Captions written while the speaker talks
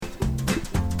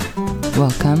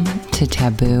Welcome to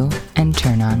Taboo and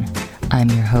Turn On. I'm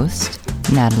your host,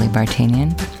 Natalie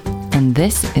Bartanian, and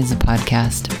this is a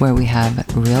podcast where we have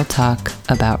real talk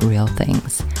about real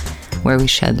things, where we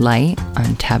shed light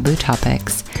on taboo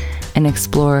topics and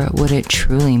explore what it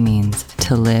truly means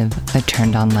to live a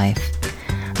turned-on life.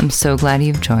 I'm so glad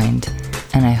you've joined,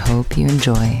 and I hope you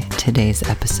enjoy today's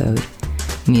episode.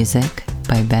 Music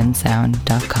by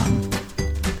bensound.com.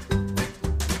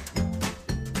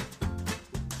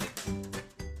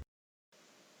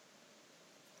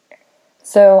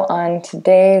 So on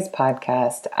today's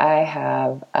podcast, I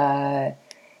have a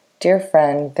dear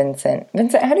friend, Vincent.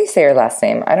 Vincent, how do you say your last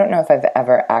name? I don't know if I've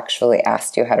ever actually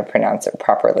asked you how to pronounce it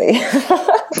properly.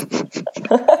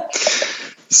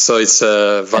 So it's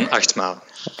Van Achtmaal.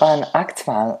 Van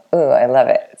Achtmaal. Ooh, I love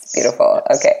it. It's beautiful.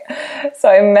 Okay. So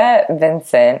I met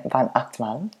Vincent Van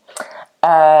Achtmaal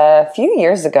a few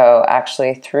years ago,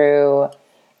 actually, through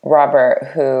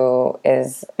Robert, who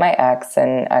is my ex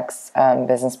and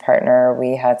business partner.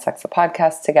 We had Sex the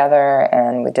Podcast together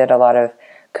and we did a lot of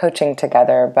coaching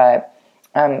together. But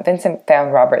Vincent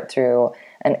found Robert through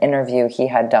an interview he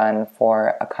had done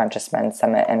for a Conscious Men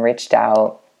Summit and reached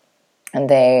out, and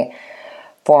they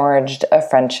forged a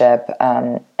friendship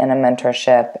and a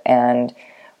mentorship. And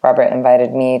Robert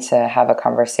invited me to have a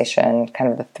conversation,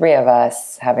 kind of the three of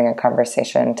us having a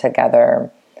conversation together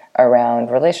around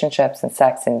relationships and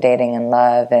sex and dating and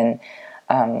love. And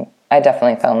I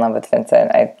definitely fell in love with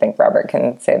Vincent. I think Robert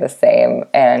can say the same.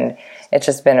 And it's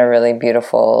just been a really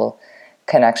beautiful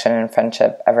connection and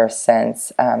friendship ever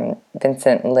since.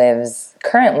 Vincent lives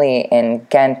currently in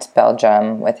Ghent,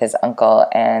 Belgium with his uncle,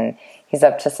 and he's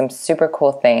up to some super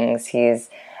cool things. He's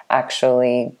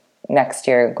actually next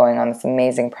year going on this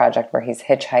amazing project where he's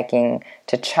hitchhiking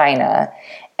to China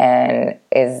and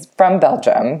is from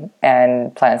Belgium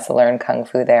and plans to learn Kung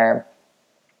Fu there.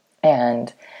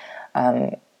 And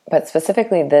but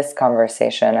specifically this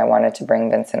conversation, I wanted to bring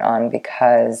Vincent on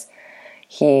because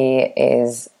he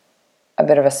is a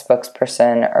bit of a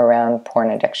spokesperson around porn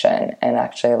addiction. And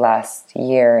actually last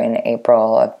year in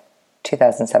April of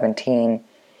 2017,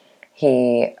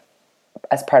 he,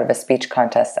 as part of a speech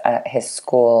contest at his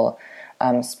school,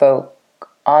 spoke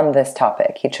on this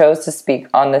topic. He chose to speak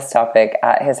on this topic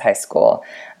at his high school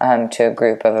to a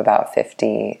group of about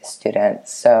 50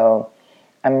 students. So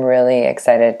I'm really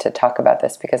excited to talk about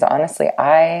this because honestly,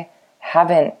 I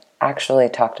haven't actually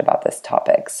talked about this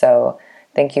topic. So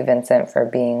thank you, Vincent, for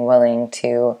being willing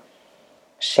to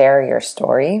share your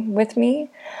story with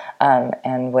me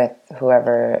and with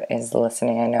whoever is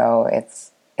listening. I know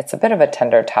it's a bit of a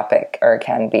tender topic, or it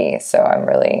can be. So I'm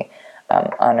really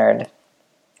honored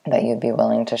that you'd be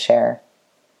willing to share.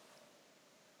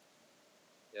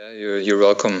 Yeah, you're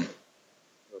welcome.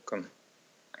 Welcome.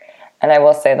 And I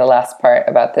will say the last part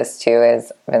about this too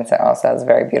is Vincent also has a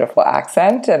very beautiful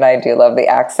accent, and I do love the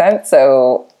accent.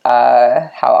 So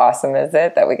how awesome is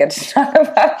it that we get to talk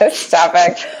about this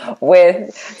topic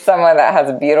with someone that has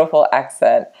a beautiful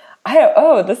accent?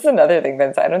 This is another thing,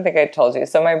 Vincent. I don't think I told you.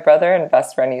 So my brother and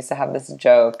best friend used to have this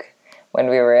joke when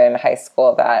we were in high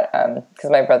school that, because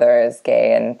my brother is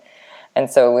gay, and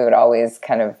so we would always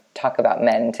kind of talk about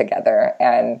men together,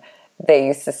 and they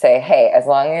used to say, hey, as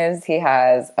long as he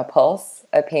has a pulse,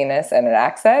 a penis, and an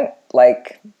accent,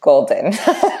 like golden.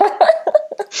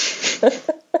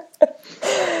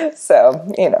 So,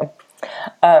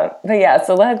 but yeah,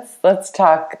 so let's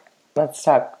talk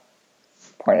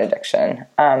porn addiction.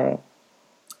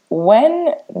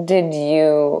 When did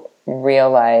you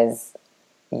realize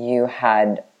you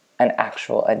had an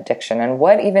actual addiction, and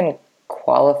what even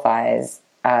qualifies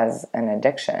as an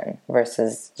addiction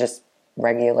versus just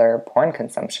regular porn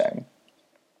consumption?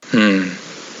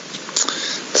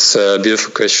 That's a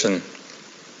beautiful question.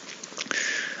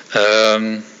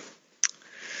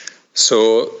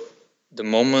 So the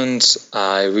moment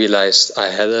I realized I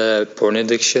had a porn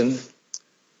addiction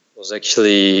was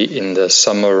actually in the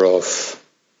summer of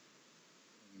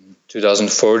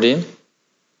 2014.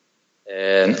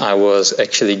 And I was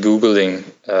actually Googling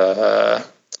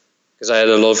because I had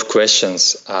a lot of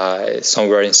questions.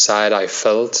 Somewhere inside I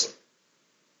felt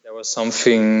there was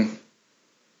something,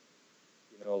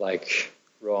 like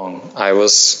wrong. I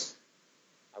was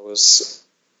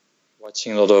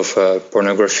watching a lot of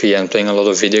pornography and playing a lot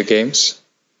of video games.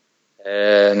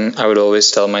 And I would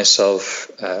always tell myself,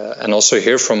 and also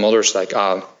hear from others, like,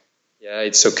 yeah,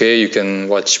 it's okay, you can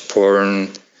watch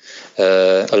porn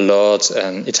a lot,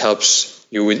 and it helps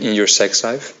you in your sex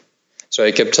life. So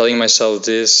I kept telling myself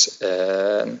this,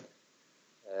 but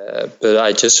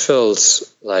I just felt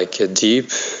like a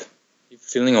deep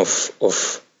feeling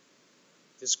of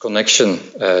disconnection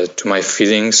to my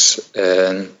feelings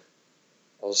and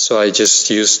also I just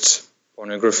used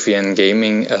pornography and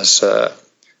gaming as a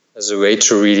way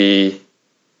to really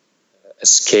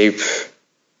escape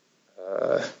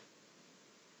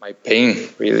my pain,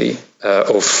 really,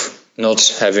 of not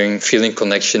feeling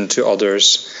connection to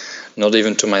others, not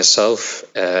even to myself.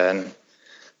 And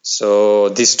so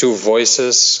these two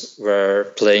voices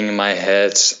were playing in my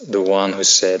head. The one who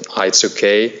said, it's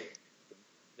okay.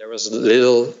 There was a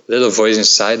little voice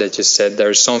inside that just said,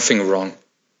 there's something wrong.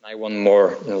 I want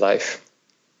more in life.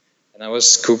 And I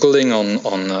was Googling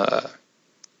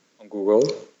on Google,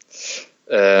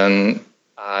 and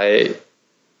I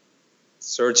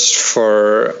searched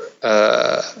for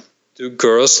do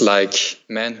girls like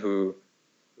men who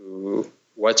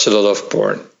watch a lot of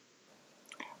porn?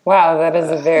 Wow, that is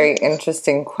a very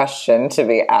interesting question to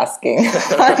be asking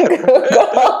on Google.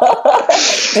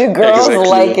 Do girls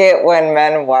like it when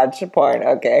men watch porn?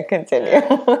 Okay, continue.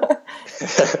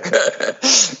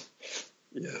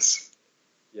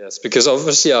 Yes, because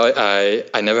obviously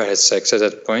I never had sex at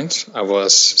that point. I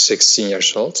was 16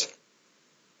 years old.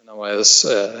 And I was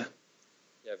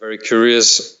very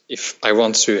curious if I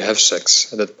want to have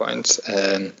sex at that point.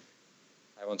 And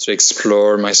I want to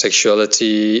explore my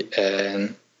sexuality.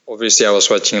 And obviously I was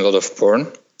watching a lot of porn.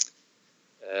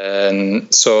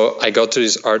 And so I got to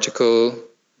this article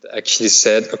that actually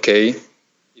said, okay,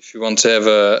 if you want to have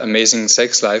an amazing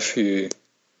sex life, you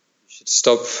should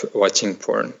stop watching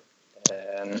porn.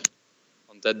 And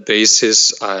on that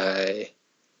basis,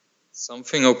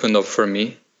 something opened up for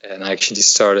me, and I actually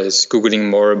started Googling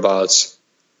more about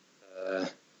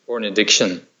porn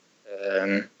addiction.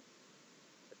 And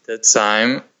at that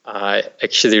time, I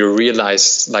actually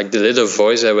realized, like the little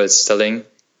voice I was telling,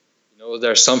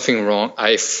 there's something wrong.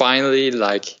 I finally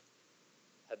had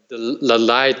the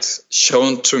light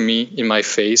shown to me in my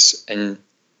face, and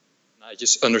I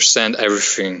just understand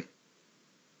everything.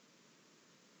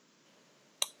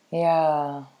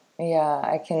 Yeah,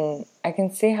 I can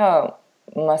see how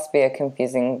it must be a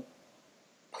confusing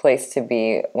place to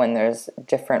be when there's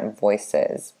different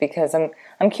voices, because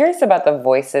I'm curious about the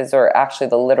voices, or actually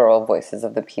the literal voices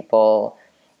of the people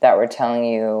that were telling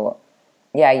you,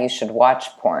 yeah, you should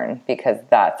watch porn because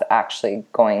that's actually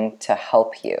going to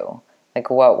help you. Like,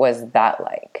 what was that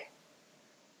like?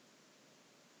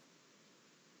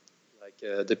 Like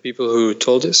the people who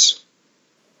told us?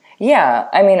 Yeah,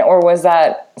 I mean, or was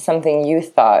that something you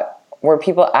thought? Were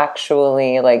people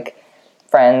actually, like,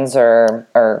 friends or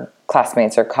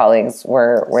classmates or colleagues,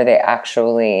 were they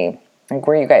actually, like,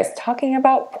 were you guys talking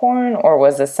about porn, or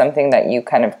was this something that you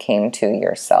kind of came to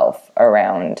yourself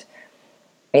around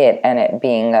it and it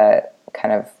being a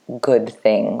kind of good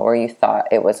thing, or you thought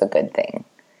it was a good thing?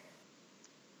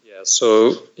 Yeah,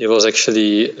 so it was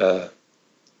actually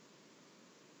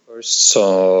first,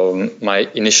 so my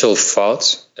initial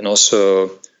thought, and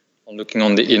also on looking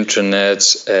on the internet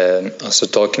and also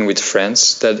talking with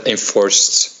friends, that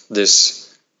enforced this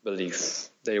belief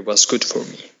that it was good for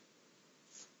me.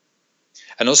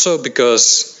 And also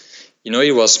because,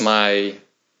 it was my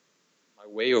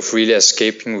way of really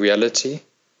escaping reality.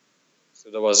 So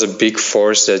there was a big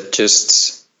force that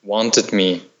just wanted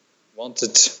me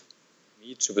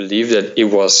to believe that it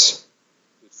was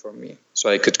good for me, so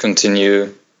I could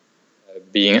continue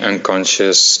being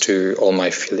unconscious to all my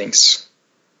feelings.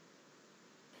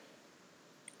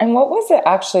 And what was it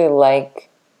actually like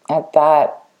at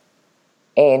that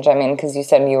age? I mean, because you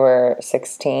said you were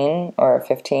 16 or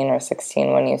 15 or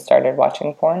 16 when you started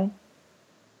watching porn?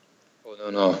 Oh,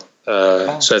 no.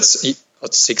 So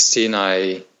at 16,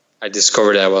 I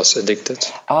discovered I was addicted.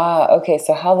 Okay.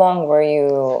 So how long were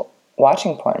you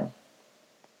watching porn?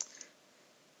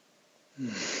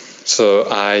 So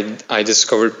I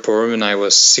discovered porn when I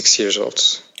was 6 years old.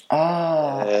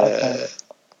 Okay.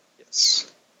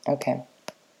 Yes. Okay.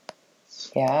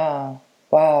 Yeah.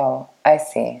 Wow. I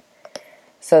see.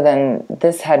 So then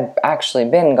this had actually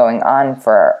been going on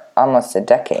for almost a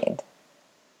decade.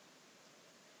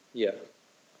 Yeah.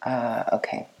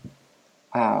 Okay.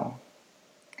 Wow.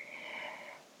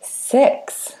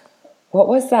 6. What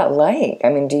was that like? I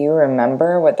mean, do you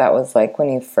remember what that was like when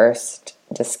you first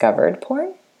discovered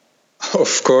porn?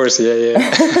 Of course, yeah.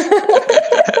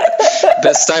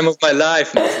 Best time of my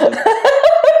life.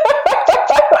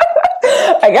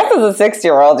 I guess as a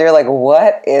 6-year-old, you're like,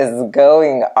 what is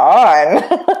going on?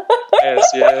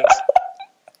 Yes.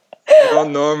 Not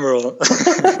normal.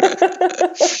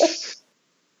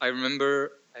 I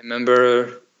remember,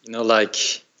 like,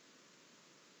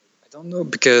 I don't know,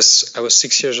 because I was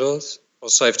 6 years old.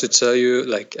 Also, I have to tell you,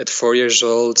 like, at 4 years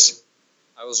old,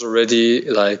 I was already,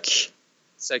 like,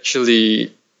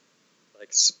 sexually,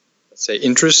 like, let's say,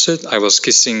 interested. I was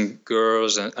kissing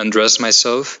girls and undressed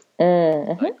myself,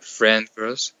 like friend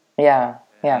girls. Yeah.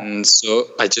 And so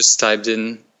I just typed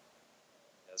in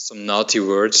some naughty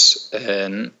words,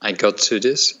 and I got to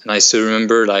this. And I still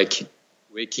remember like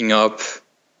waking up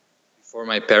before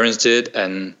my parents did,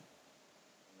 and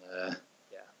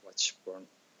watch porn.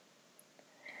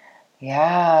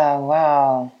 Yeah.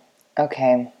 Wow.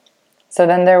 Okay. So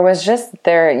then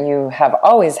you have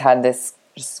always had this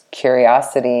just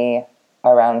curiosity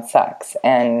around sex,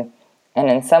 and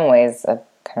in some ways a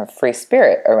kind of free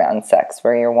spirit around sex,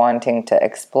 where you're wanting to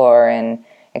explore and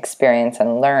experience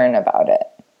and learn about it.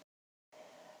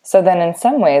 So then in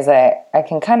some ways I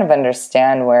can kind of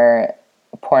understand where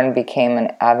porn became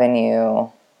an avenue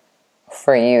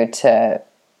for you to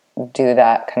do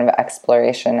that kind of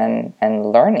exploration and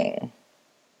learning.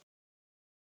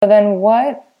 So then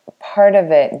what part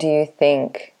of it do you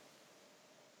think,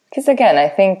 because again, I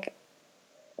think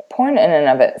porn in and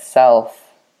of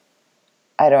itself,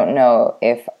 I don't know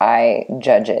if I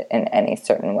judge it in any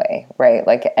certain way, right?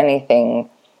 Like anything,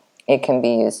 it can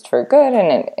be used for good,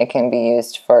 and it can be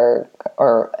used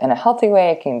or in a healthy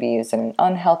way, it can be used in an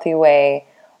unhealthy way.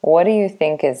 What do you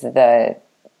think is the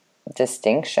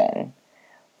distinction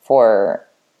for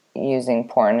using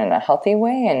porn in a healthy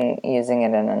way and using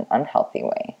it in an unhealthy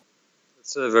way?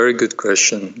 That's a very good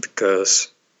question, because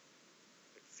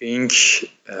I think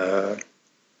I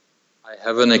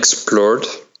haven't explored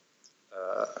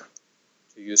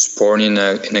to use porn in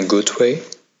a good way.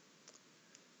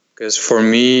 Because for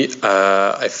me,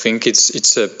 I think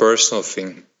it's a personal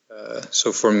thing.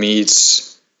 So for me,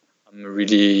 I'm a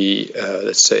really,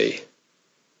 let's say,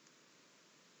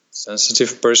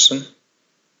 sensitive person,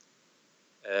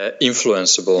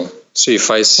 influenceable. So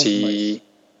if I see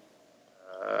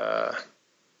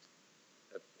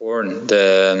porn,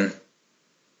 then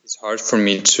it's hard for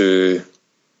me to,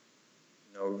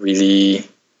 really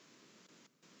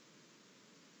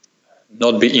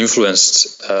not be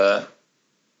influenced to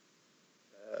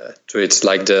it,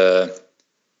 like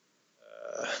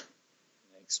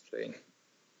explain.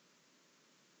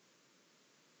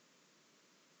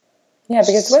 Yeah,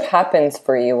 because what happens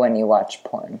for you when you watch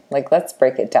porn? Like, let's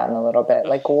break it down a little bit.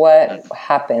 Like, what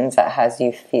happens that has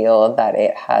you feel that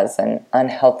it has an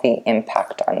unhealthy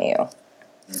impact on you?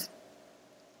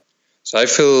 So I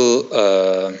feel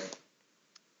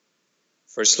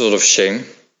first a lot of shame.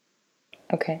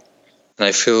 Okay. And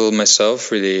I feel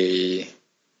myself really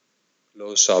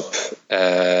close up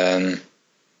and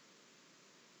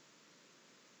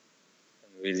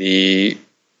really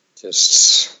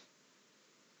just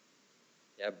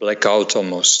black out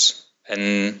almost.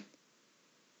 And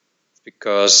it's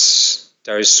because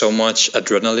there is so much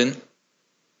adrenaline.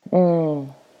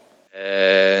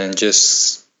 And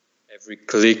just every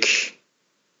click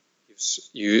gives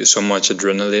you so much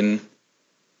adrenaline.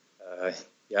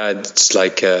 It's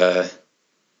like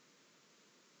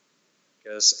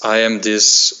because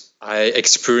I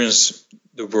experience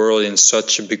the world in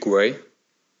such a big way.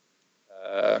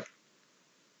 If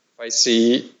I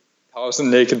see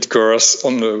 1,000 naked girls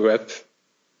on the web,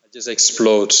 I just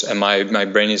explode, and my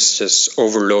brain is just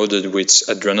overloaded with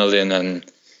adrenaline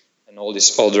and all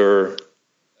these other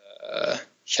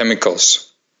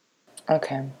chemicals.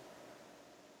 Okay.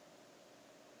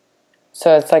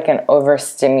 So it's like an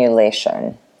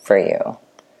overstimulation for you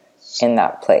in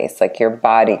that place. Like your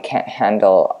body can't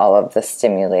handle all of the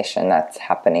stimulation that's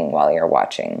happening while you're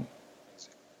watching.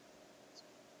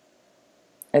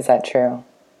 Is that true?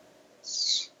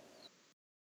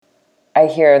 I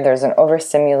hear there's an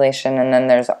overstimulation, and then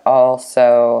there's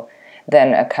also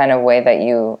then a kind of way that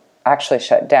you actually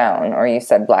shut down, or you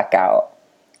said blackout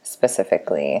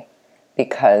specifically,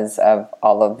 because of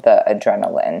all of the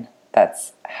adrenaline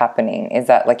that's happening. Is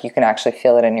that like you can actually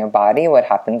feel it in your body? What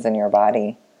happens in your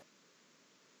body?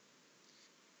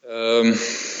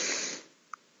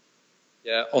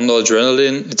 On the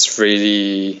adrenaline, it's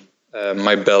really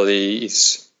my belly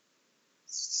is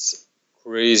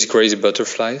crazy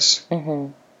butterflies.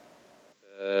 Mm-hmm.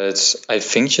 I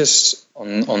think just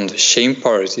on the shame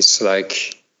part, it's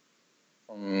like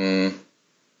from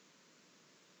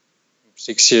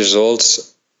 6 years old,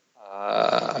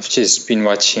 I've just been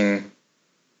watching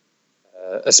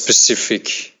a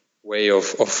specific way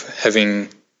of having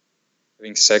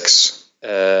sex,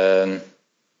 and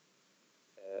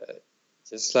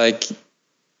just like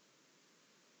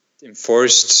it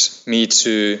forced me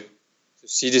to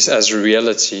see this as a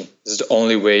reality. This is the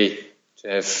only way to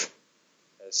have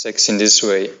sex in this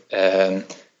way, and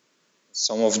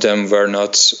some of them were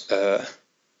not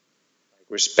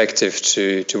respective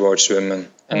towards women,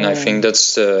 and I think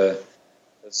that's the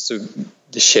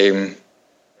shame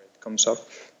where it comes up.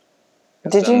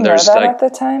 Did you know that at the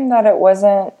time, that it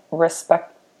wasn't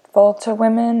respectful to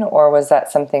women, or was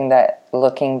that something that,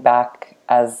 looking back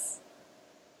as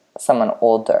someone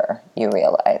older, you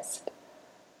realized?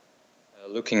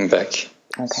 Looking back.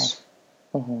 Okay.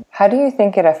 Mm-hmm. How do you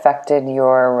think it affected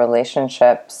your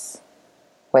relationships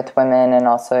with women and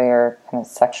also your kind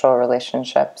of sexual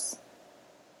relationships?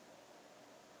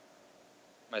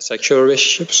 My sexual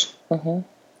relationships? Mm-hmm.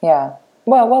 Yeah.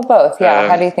 Well, both. Yeah.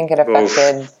 How do you think it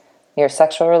affected your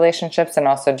sexual relationships and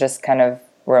also just kind of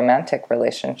romantic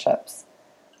relationships?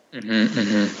 Mm-hmm,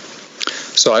 mm-hmm.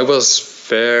 So I was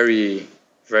very,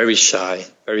 very shy.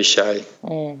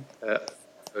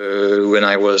 When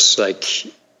I was like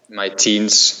my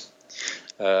teens,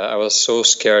 I was so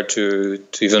scared to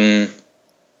even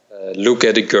look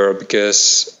at a girl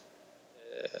because,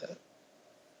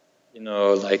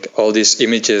 like all these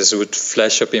images would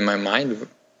flash up in my mind.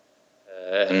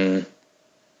 And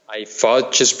I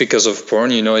thought just because of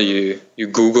porn, you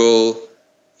Google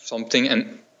something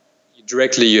and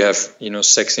directly you have,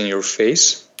 sex in your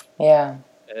face. Yeah.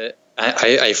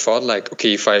 I thought like,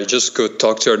 okay, if I just go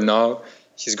talk to her now,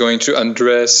 she's going to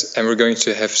undress and we're going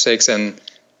to have sex. And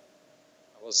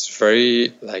I was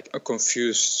very like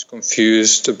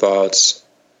confused about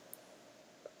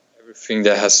everything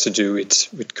that has to do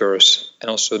with girls, and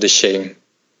also the shame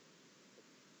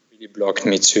really blocked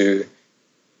me to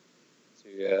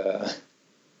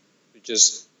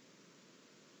just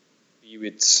be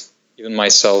with even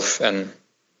myself and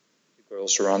the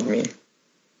girls around me.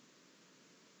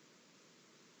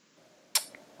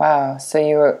 Wow.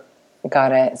 So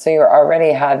got it. So you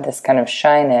already had this kind of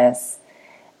shyness,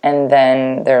 and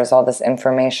then there's all this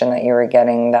information that you were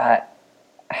getting that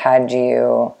had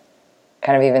you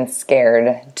kind of even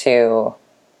scared to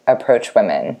approach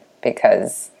women,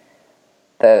 because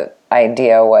the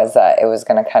idea was that it was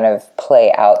going to kind of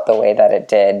play out the way that it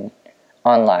did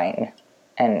online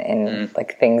and in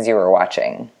like things you were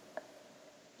watching.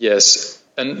 Yes.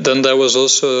 And then there was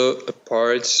also a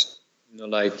part,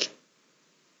 like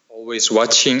always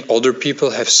watching other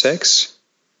people have sex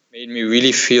made me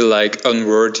really feel like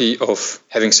unworthy of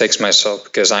having sex myself,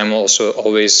 because I'm also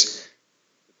always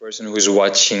the person who's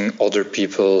watching other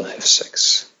people have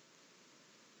sex.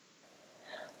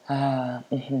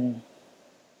 Mm-hmm.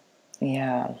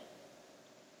 Yeah.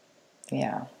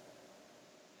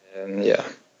 And yeah,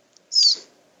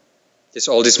 just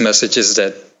all these messages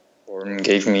that porn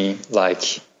gave me,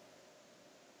 like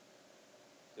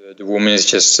the woman is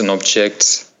just an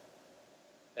object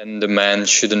and the man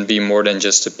shouldn't be more than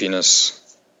just a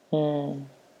penis. And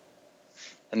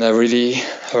that really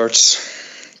hurts.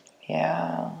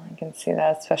 Yeah, I can see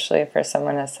that, especially for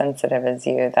someone as sensitive as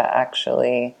you, that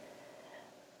actually,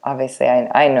 obviously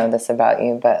I know this about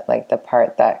you, but like the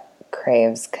part that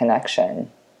craves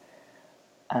connection,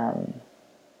 and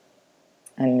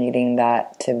needing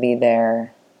that to be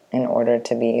there in order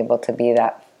to be able to be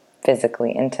that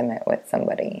physically intimate with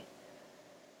somebody.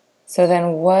 So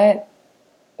then what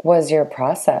was your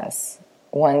process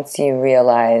once you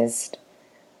realized,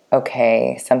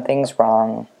 okay, something's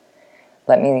wrong,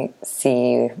 let me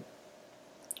see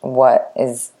what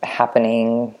is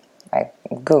happening, like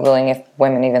Googling if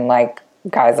women even like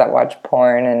guys that watch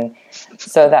porn, and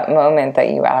so that moment that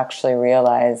you actually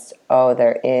realized, oh,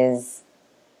 there is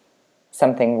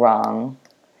something wrong,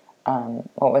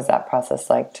 what was that process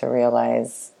like to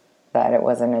realize that it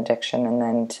was an addiction, and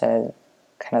then to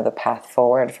kind of the path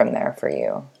forward from there for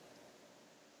you?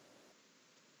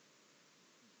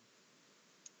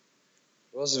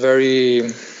 It was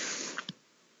very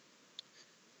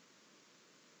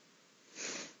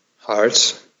hard.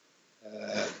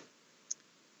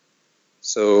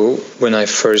 So when I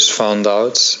first found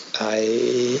out,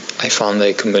 I found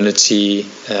a community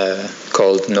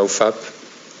called NoFap.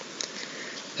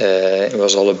 It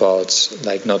was all about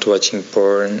like not watching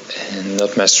porn and not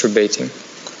masturbating.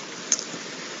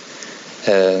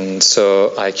 And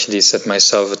so I actually set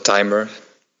myself a timer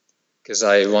because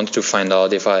I wanted to find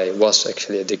out if I was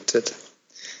actually addicted.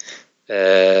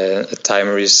 A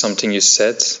timer is something you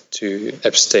set to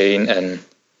abstain and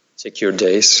check your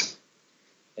days.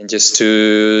 And just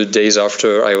 2 days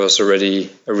after, I was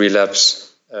already a relapse.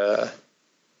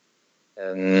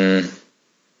 And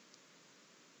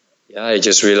yeah, I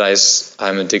just realized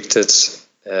I'm addicted.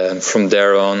 And from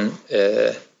there on,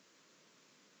 it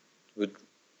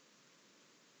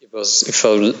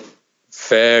felt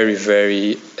very,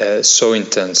 very so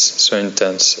intense.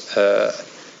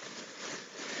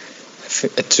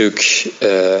 It took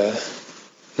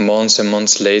months and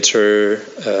months later.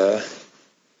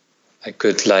 I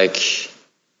could like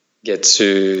get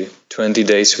to 20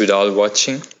 days without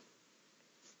watching.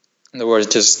 there were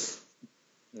just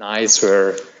nights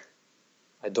where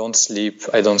I don't sleep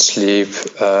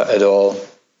at all,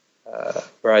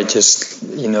 where I just,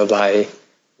 lie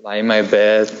in my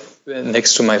bed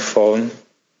next to my phone,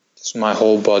 just my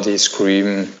whole body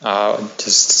scream,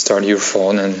 just start your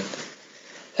phone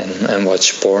and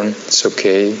watch porn. It's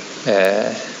okay.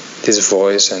 This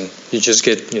voice, and you just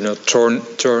get, torn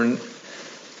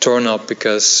up,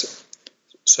 because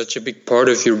such a big part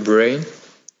of your brain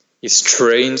is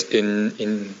trained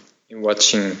in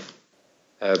watching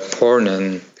porn,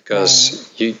 and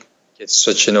because you get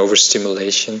such an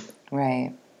overstimulation.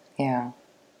 Right. Yeah.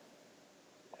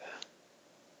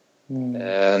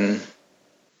 You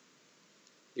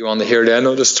want to hear the end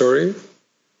of the story?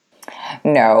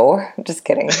 No, just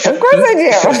kidding. Of course I do.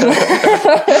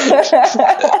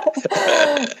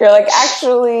 You're like,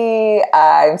 actually,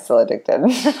 I'm still addicted,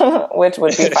 which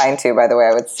would be fine too, by the way.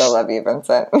 I would still love you,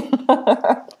 Vincent.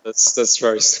 That's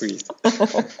very sweet.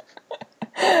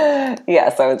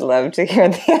 Yes, I would love to hear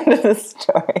the end of the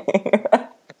story.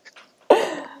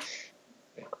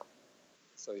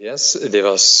 So yes, it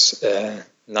was 9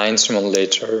 months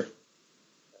later.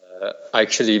 I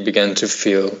actually began to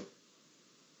feel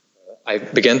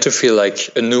like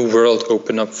a new world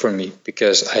opened up for me,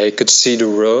 because I could see the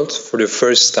world for the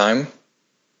first time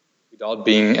without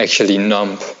being actually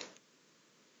numb.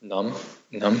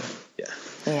 Yeah.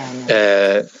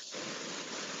 Yeah.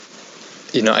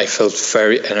 I felt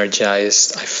very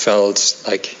energized. I felt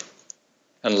like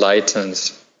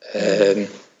enlightened. And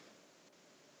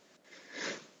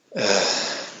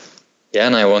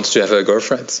and I wanted to have a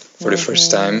girlfriend for the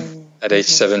first time at age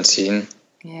 17.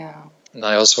 Yeah. And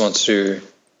I also want to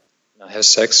have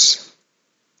sex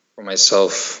for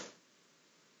myself.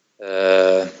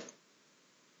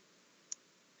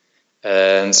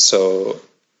 And so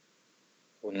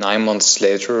 9 months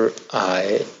later,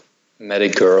 I met a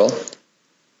girl,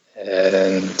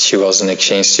 and she was an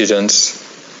exchange student,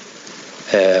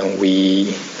 and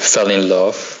we fell in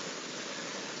love.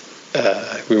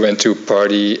 We went to a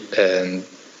party, and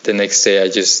the next day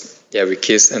we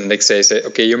kissed, and the next day I said,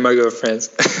 okay, you're my girlfriend.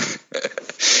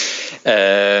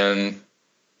 And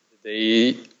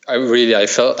I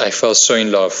felt so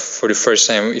in love for the first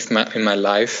time in my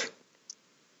life.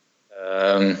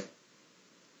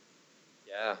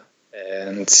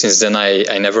 And since then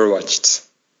I never watched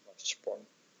porn.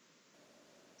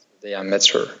 The day I met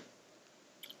her.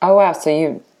 Oh wow! So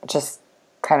you just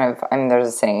kind of, there's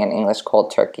a saying in English,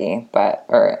 cold turkey,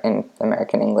 or in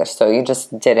American English. So you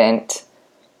just didn't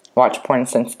watch porn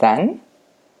since then?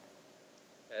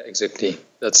 Exactly.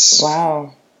 That's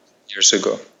wow. Years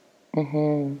ago.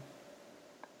 Mm-hmm.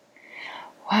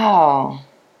 Wow.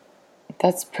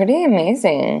 That's pretty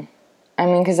amazing.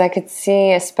 Because I could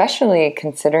see, especially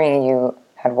considering you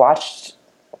had watched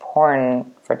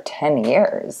porn for 10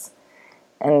 years,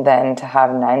 and then to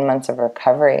have 9 months of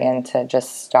recovery and to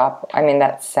just stop.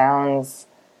 That sounds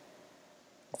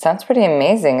pretty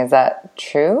amazing. Is that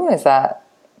true? Is that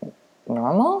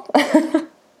normal?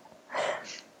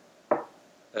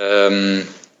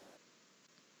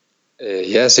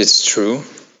 Yes, it's true.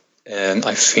 And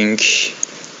I think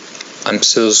I'm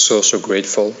still so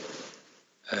grateful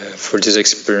for this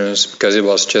experience, because it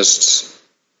was just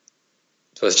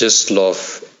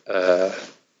love.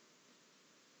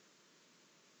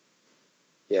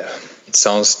 It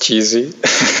sounds cheesy.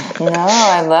 No,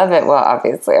 I love it. Well,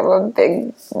 obviously I'm a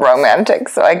big romantic,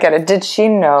 so I get it. Did she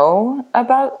know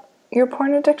about your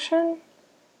porn addiction?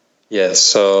 Yes,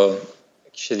 so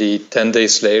actually 10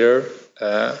 days later,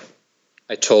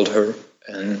 I told her,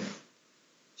 and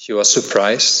she was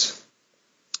surprised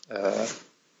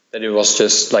that it was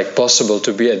just possible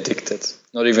to be addicted.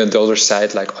 Not even the other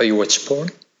side, oh, you watch porn?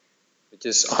 But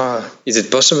just, is it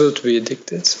possible to be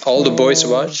addicted? All the boys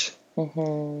watch.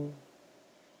 Mm-hmm.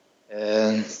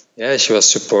 And she was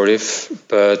supportive,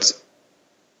 but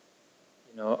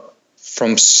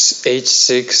from age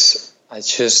 6, I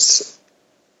just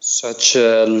such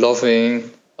a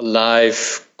loving,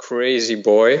 alive, crazy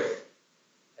boy,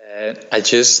 and I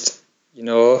just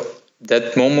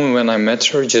that moment when I met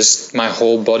her, just my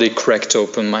whole body cracked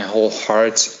open, my whole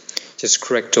heart just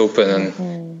cracked open,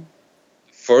 and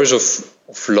the force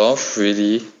of love,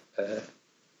 really.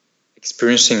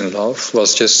 Experiencing love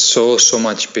was just so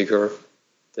much bigger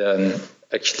than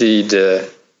actually the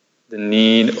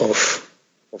need of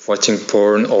watching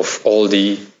porn, of all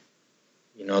the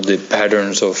the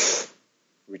patterns of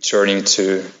returning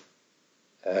to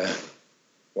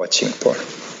watching porn.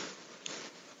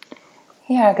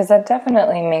 Yeah, because that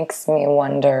definitely makes me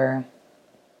wonder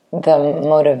the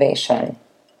motivation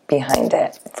behind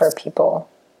it for people.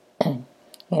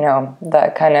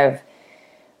 That kind of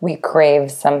we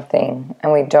crave something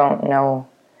and we don't know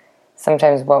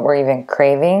sometimes what we're even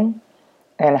craving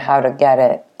and how to get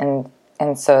it.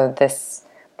 And so this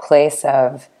place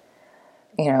of,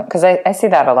 because I see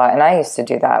that a lot, and I used to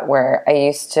do that, where I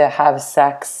used to have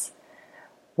sex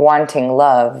wanting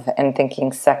love and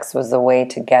thinking sex was the way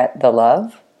to get the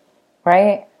love,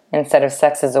 right? Instead of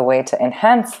sex as a way to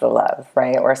enhance the love,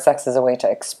 right? Or sex as a way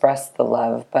to express the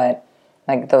love. But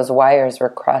like those wires were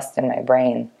crossed in my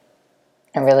brain.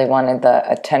 I really wanted the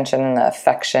attention and the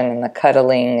affection and the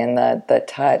cuddling and the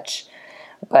touch,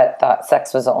 but thought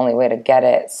sex was the only way to get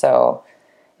it. So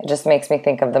it just makes me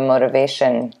think of the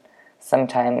motivation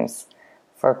sometimes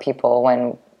for people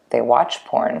when they watch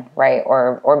porn, right?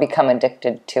 Or become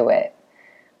addicted to it.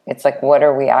 It's like, what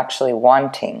are we actually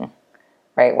wanting,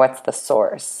 right? What's the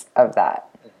source of that?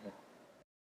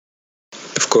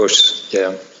 Of course,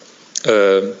 yeah.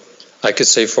 I could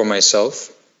say for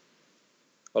myself,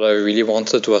 what I really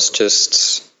wanted was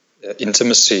just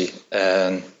intimacy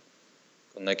and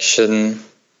connection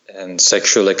and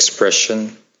sexual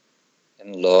expression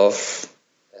and love.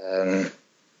 And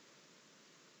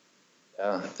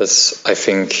yeah, I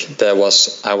think I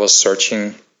was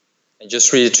searching and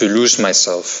just really to lose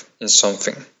myself in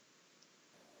something.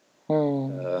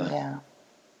 Yeah.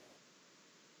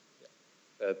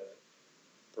 That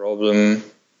problem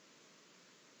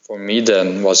for me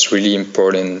then was really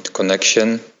important.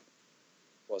 Connection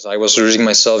was I was losing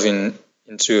myself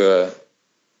into a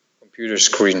computer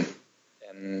screen,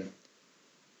 and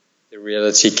the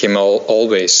reality came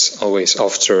always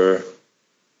after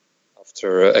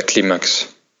a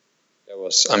climax.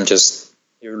 I'm just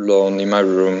here alone in my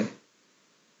room,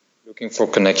 looking for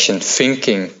connection,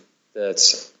 thinking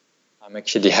that I'm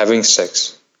actually having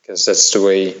sex, because that's the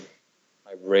way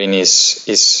my brain is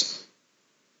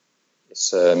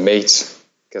made,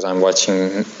 because I'm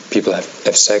watching people have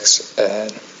sex,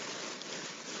 and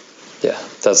yeah,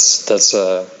 that's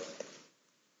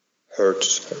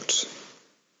hurts.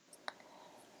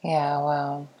 Yeah,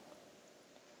 wow.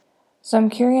 So I'm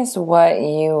curious what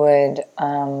you would,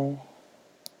 I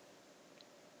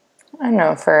don't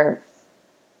know, for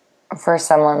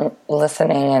someone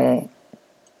listening and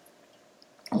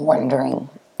wondering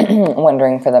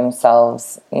for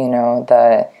themselves,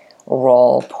 the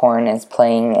role porn is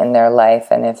playing in their life,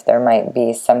 and if there might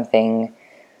be something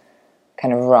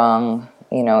kind of wrong,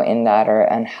 in that, or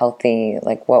unhealthy,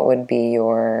 like what would be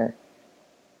your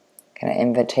kind of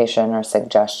invitation or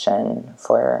suggestion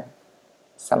for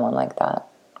someone like that?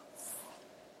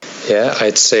 Yeah,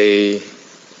 I'd say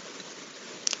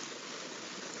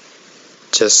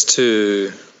just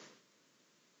to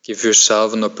give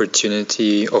yourself an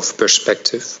opportunity of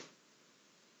perspective.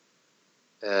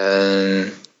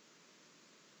 And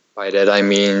by that I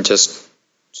mean just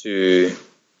to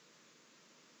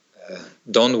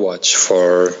don't watch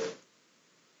for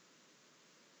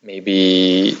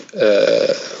maybe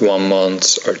 1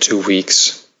 month or 2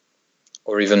 weeks,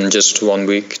 or even just 1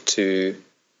 week, to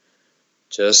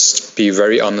just be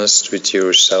very honest with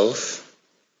yourself.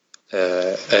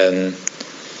 And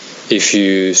if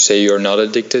you say you're not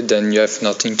addicted, then you have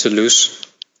nothing to lose.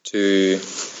 To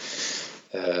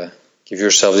give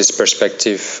yourself this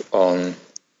perspective on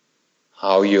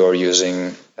how you're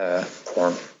using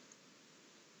porn.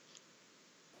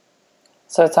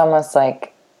 So it's almost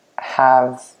like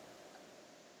have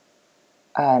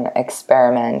an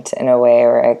experiment in a way,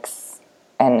 or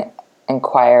and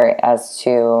inquire as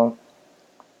to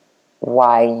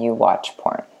why you watch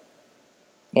porn.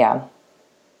 Yeah.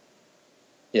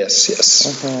 Yes.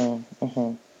 Mm-hmm.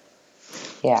 Mm-hmm.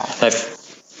 Yeah.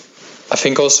 I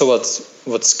think also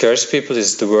what scares people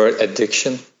is the word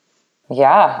addiction.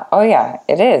 Yeah. Oh yeah,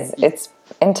 it is. It's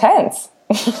intense.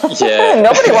 Yeah.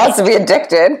 Nobody wants to be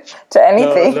addicted to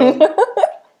anything. No.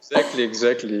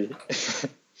 Exactly.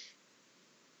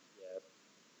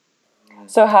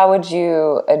 So how would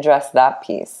you address that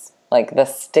piece? Like the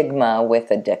stigma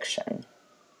with addiction?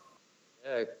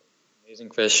 Yeah, amazing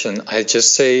question. I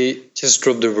just say, just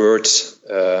drop the word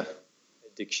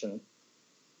addiction.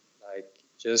 Like,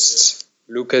 just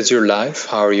look at your life,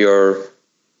 how you're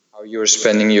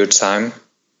spending your time,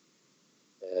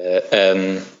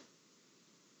 and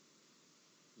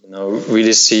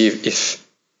really see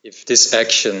if this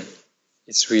action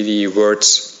is really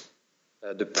worth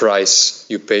the price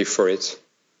you pay for it.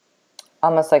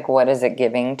 Almost like, what is it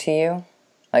giving to you?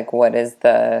 Like, what is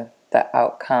the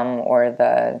outcome or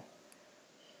the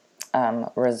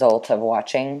result of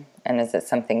watching? And is it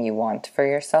something you want for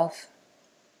yourself?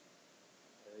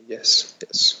 Yes.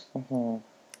 Mm-hmm.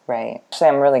 Right. Actually,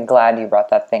 I'm really glad you brought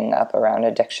that thing up around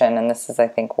addiction. And this is, I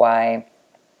think, why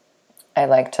I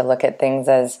like to look at things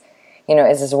as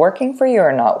is this working for you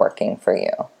or not working for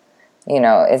you?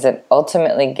 Is it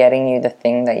ultimately getting you the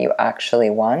thing that you actually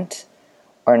want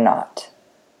or not?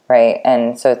 Right?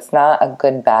 And so it's not a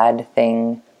good, bad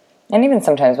thing. And even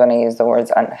sometimes when I use the words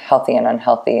healthy and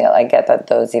unhealthy, I get that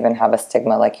those even have a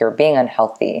stigma, like you're being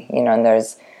unhealthy, and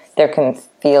there can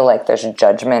feel like there's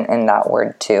judgment in that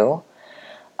word too.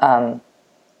 But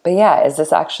yeah, is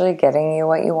this actually getting you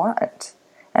what you want?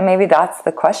 And maybe that's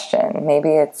the question.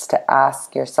 Maybe it's to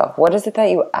ask yourself, what is it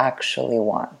that you actually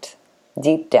want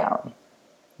deep down,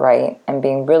 right? And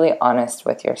being really honest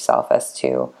with yourself as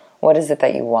to what is it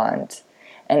that you want?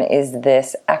 And is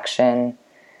this action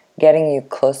getting you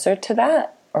closer to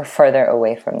that or further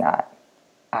away from that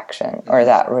action or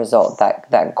that result,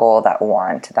 that goal, that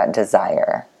want, that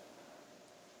desire?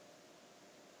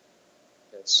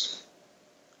 Yes.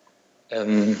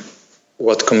 And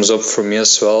what comes up for me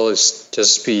as well is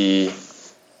just be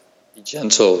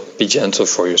gentle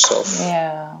for yourself.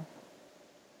 Yeah.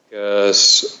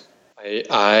 Because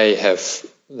I have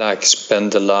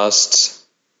spent the last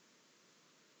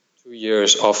 2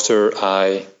 years after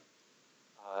I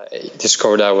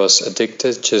discovered I was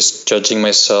addicted, just judging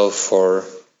myself for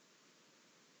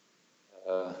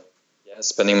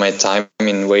spending my time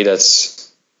in a way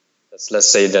that's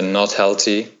let's say then not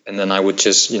healthy, and then I would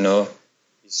just be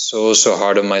so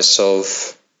hard on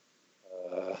myself.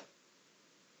 I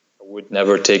would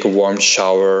never take a warm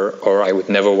shower, or I would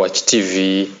never watch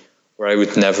TV, or I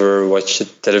would never watch a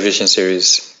television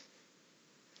series.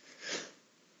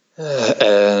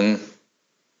 And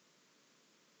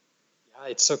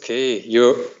it's okay.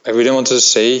 I really want to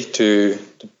say to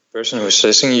the person who's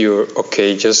listening, you're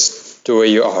okay just the way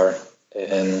you are.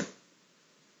 And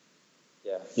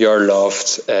you are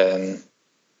loved, and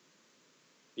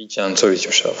be gentle with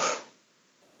yourself.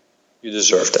 You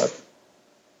deserve that.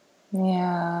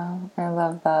 Yeah, I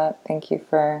love that. Thank you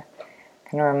for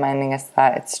kind of reminding us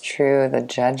that it's true, the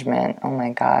judgment, oh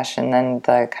my gosh, and then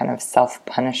the kind of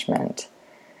self-punishment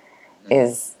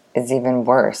is even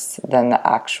worse than the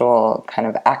actual kind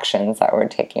of actions that we're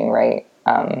taking, right?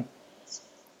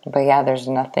 But yeah, there's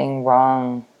nothing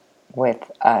wrong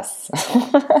with us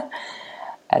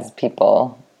as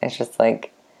people. It's just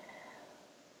like,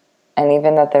 and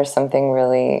even that there's something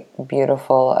really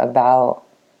beautiful about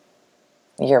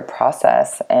your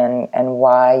process and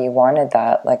why you wanted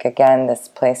that. Like, again, this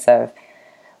place of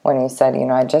when you said,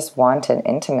 I just wanted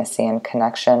intimacy and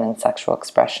connection and sexual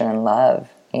expression and love,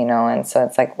 and so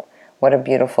it's like, what a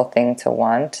beautiful thing to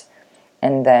want.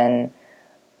 And then,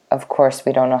 of course,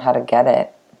 we don't know how to get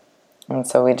it. And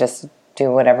so we just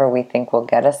do whatever we think will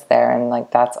get us there. And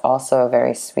like, that's also a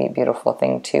very sweet, beautiful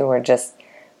thing too. We're just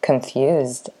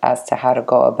confused as to how to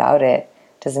go about it.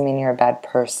 Doesn't mean you're a bad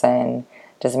person.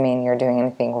 Doesn't mean you're doing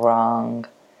anything wrong.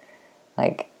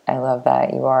 Like, I love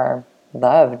that you are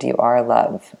loved. You are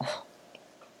love.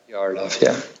 You are love,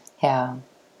 yeah. Yeah.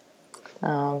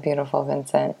 Oh, beautiful,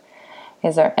 Vincent.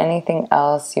 Is there anything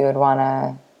else you would want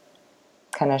to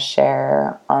kind of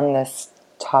share on this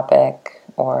topic,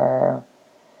 or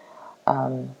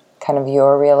kind of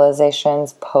your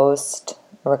realizations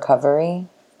post-recovery?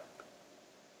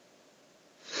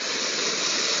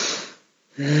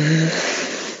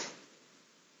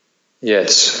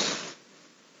 Yes.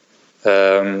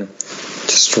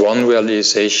 Just one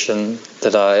realization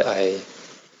that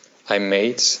I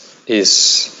made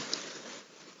is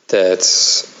that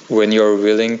when you're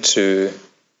willing to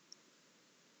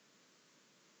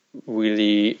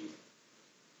really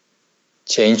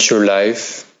change your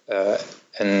life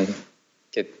and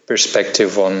get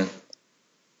perspective on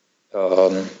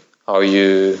how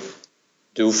you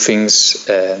do things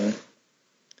and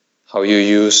how you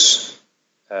use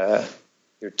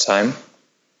your time,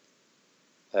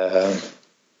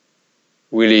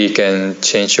 really can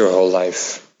change your whole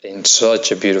life in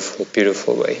such a beautiful,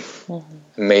 beautiful way. Mm-hmm.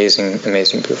 Amazing,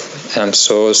 beautiful. And I'm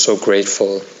so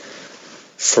grateful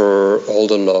for all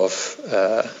the love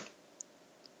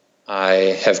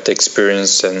I have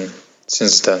experienced and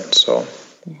since then. So,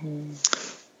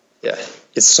 yeah,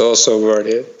 it's so worth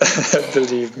it.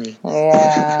 Believe me.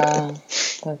 Yeah,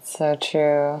 that's so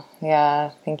true.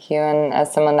 Yeah, thank you. And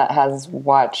as someone that has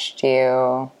watched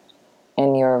you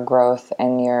in your growth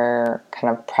and your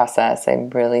kind of process, I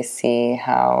really see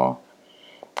how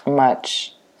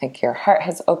much like your heart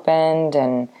has opened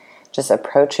and just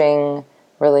approaching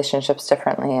relationships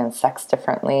differently and sex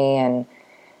differently, and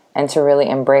to really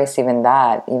embrace even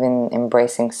that, even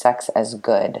embracing sex as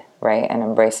good, right? And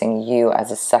embracing you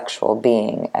as a sexual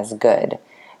being as good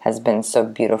has been so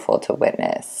beautiful to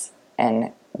witness.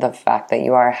 And the fact that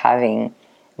you are having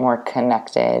more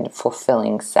connected,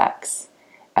 fulfilling sex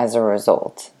as a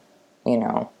result,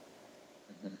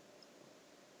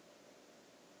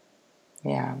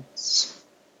 Yeah.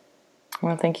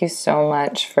 Well, thank you so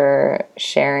much for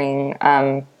sharing.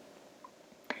 I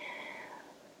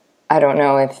don't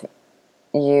know if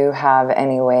you have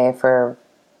any way for,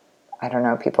 I don't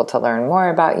know, people to learn more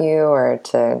about you or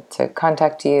to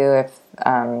contact you if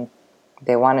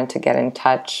they wanted to get in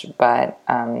touch, but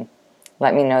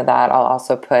let me know that. I'll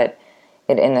also put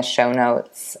it in the show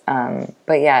notes.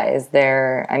 But yeah, is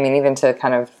there, I mean, even to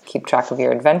kind of keep track of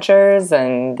your adventures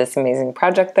and this amazing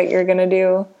project that you're going to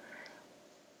do?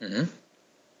 Mm-hmm.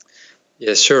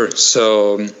 Yeah, sure.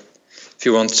 So if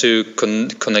you want to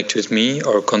connect with me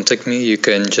or contact me, you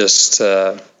can just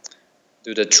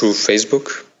do that through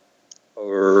Facebook.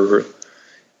 Or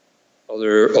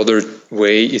other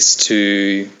way is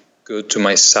to go to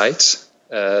my site.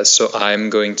 So I'm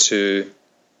going to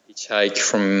hitchhike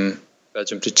from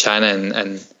Belgium to China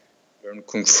and learn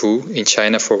Kung Fu in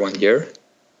China for 1 year.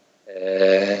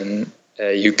 And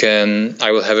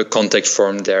I will have a contact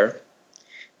form there.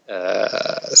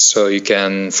 So you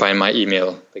can find my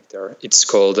email back there. It's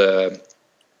called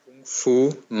Kung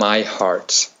Fu My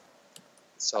Heart.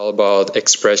 It's all about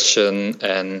expression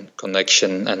and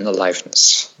connection and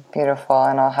aliveness. Beautiful.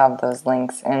 And I'll have those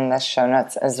links in the show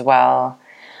notes as well.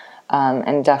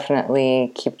 And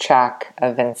definitely keep track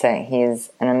of Vincent.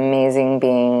 He's an amazing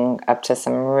being, up to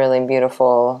some really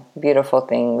beautiful, beautiful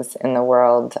things in the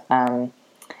world. And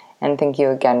thank you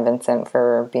again, Vincent,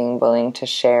 for being willing to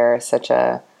share such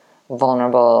a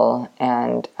vulnerable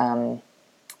and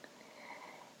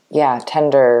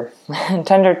tender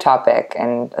topic,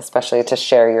 and especially to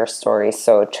share your story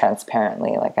so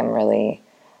transparently. Like, I'm really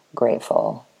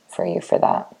grateful for you for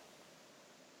that.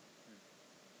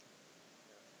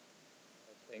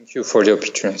 Thank you for the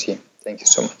opportunity. Thank you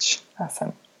so much.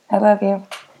 Awesome. I love you.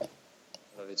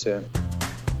 Love you too.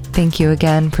 Thank you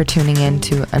again for tuning in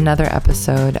to another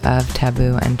episode of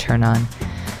Taboo and Turn On.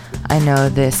 I know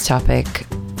this topic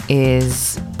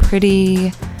is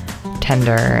pretty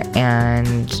tender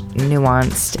and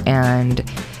nuanced, and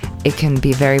it can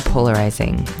be very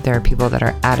polarizing. There are people that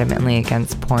are adamantly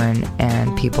against porn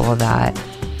and people that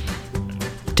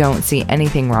don't see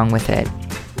anything wrong with it.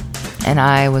 And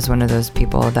I was one of those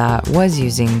people that was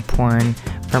using porn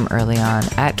from early on.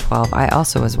 At 12, I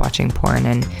also was watching porn,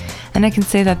 and I can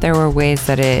say that there were ways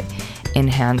that it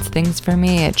enhanced things for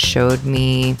me. It showed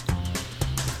me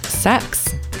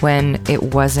sex when it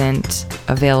wasn't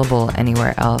available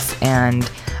anywhere else, and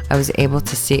I was able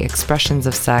to see expressions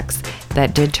of sex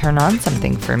that did turn on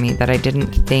something for me that I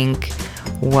didn't think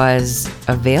was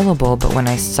available, but when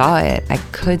I saw it, I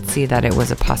could see that it was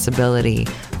a possibility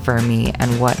for me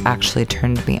and what actually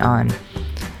turned me on.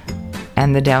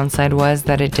 And the downside was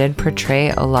that it did portray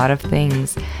a lot of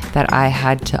things that I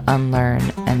had to unlearn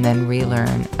and then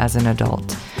relearn as an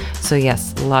adult. So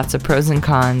yes, lots of pros and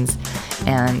cons.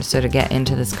 And so to get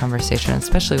into this conversation,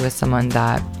 especially with someone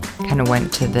that kind of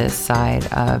went to this side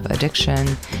of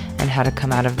addiction and how to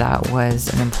come out of that,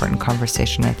 was an important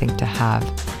conversation, I think, to have.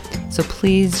 So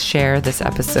please share this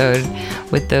episode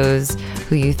with those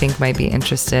who you think might be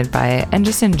interested by it. And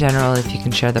just in general, if you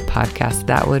can share the podcast,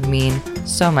 that would mean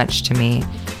so much to me.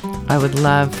 I would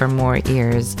love for more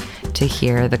ears to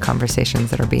hear the conversations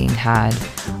that are being had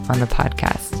on the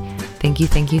podcast. Thank you,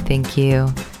 thank you, thank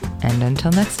you. And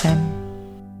until next time.